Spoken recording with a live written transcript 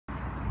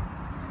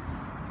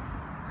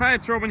Hi,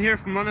 it's Roman here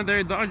from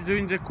Londonderry Dodge,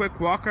 doing the quick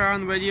walk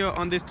around video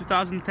on this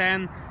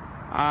 2010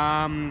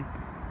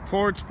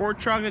 Ford sport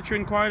truck that you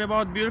inquired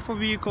about. Beautiful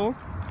vehicle,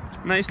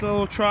 nice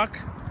little truck.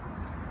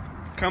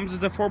 Comes with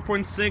the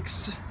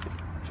 4.6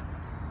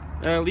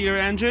 liter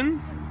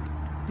engine,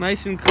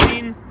 nice and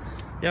clean.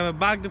 You have a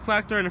back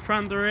deflector in the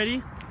front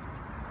already.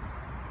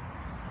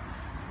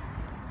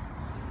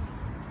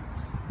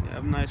 You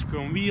have nice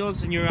chrome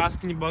wheels, and you're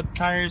asking about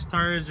tires.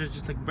 Tires are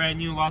just like brand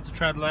new, lots of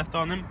tread left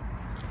on them.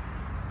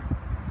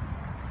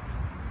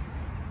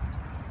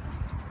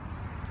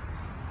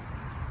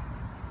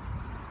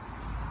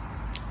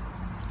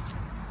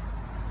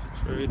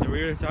 Show you the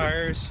rear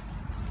tires.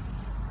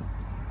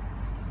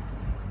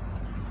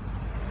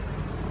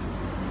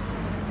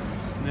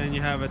 And then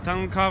you have a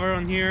tonneau cover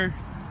on here.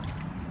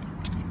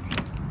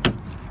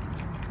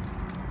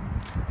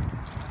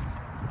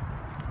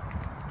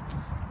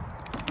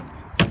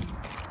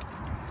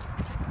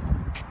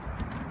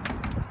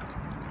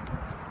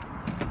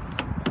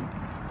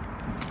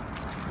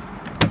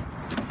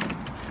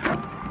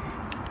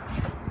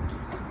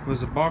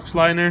 There's a box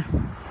liner.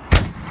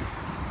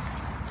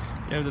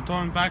 You have the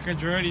towing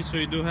package ready, so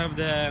you do have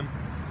the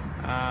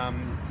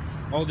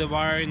all the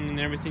wiring and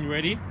everything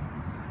ready.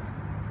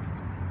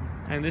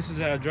 And this is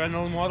a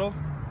adrenaline model.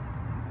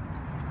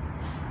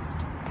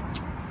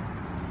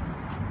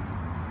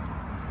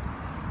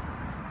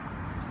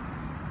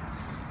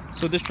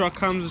 So this truck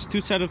comes with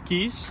 2 sets of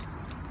keys,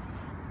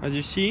 as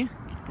you see,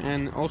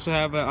 and also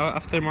have an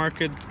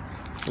aftermarket,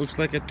 looks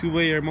like a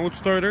 2-way remote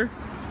starter.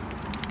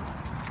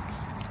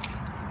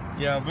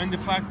 Yeah, wind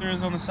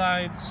deflectors on the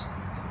sides,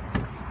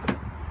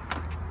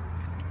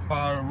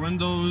 power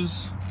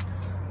windows,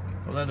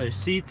 leather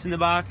seats in the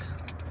back.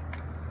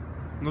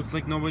 Looks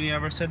like nobody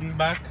ever sat in the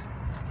back.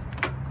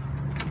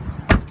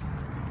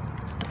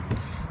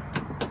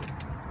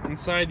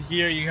 Inside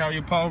here you have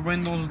your power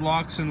windows,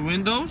 locks and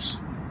windows,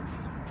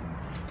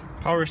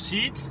 power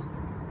seat.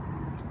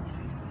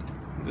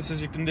 This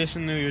is your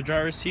condition of your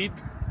driver's seat.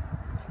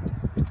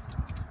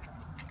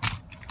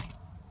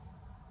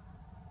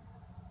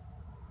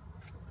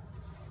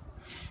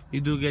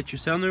 You do get your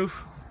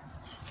sunroof.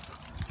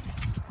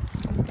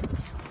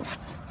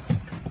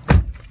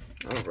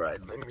 Alright,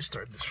 let me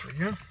start this for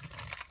you.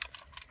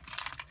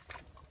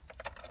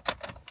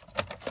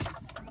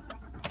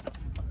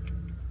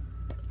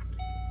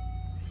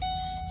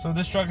 So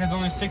this truck has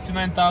only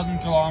 69,000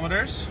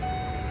 kilometers.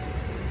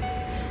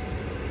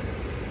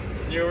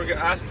 You were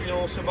asking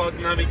also about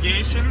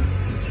navigation.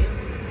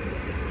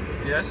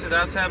 Yes, it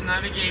does have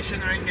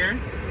navigation right here.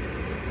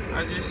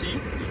 As you see,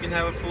 you can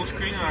have a full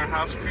screen or a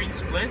half screen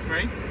split,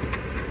 right?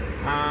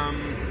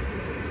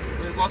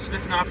 There's lots of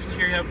different options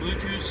here. You have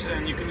Bluetooth,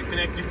 and you can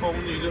connect your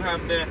phone. You do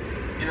have the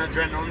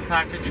adrenaline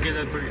package. You get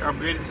an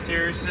upgraded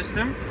stereo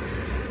system.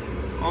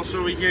 Also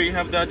over here you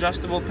have the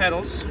adjustable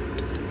pedals.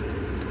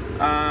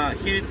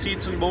 Heated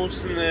seats on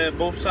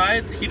both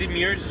sides, heated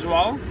mirrors as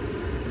well.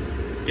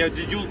 You have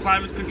the dual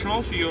climate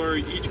control, so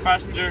each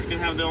passenger can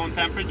have their own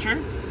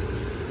temperature.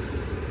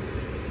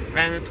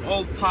 And it's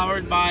all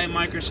powered by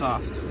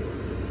Microsoft.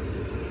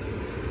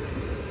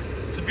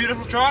 It's a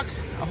beautiful truck.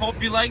 I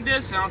hope you like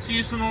this, and I'll see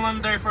you soon in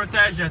Londonderry for a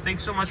test drive.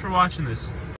 Thanks so much for watching this.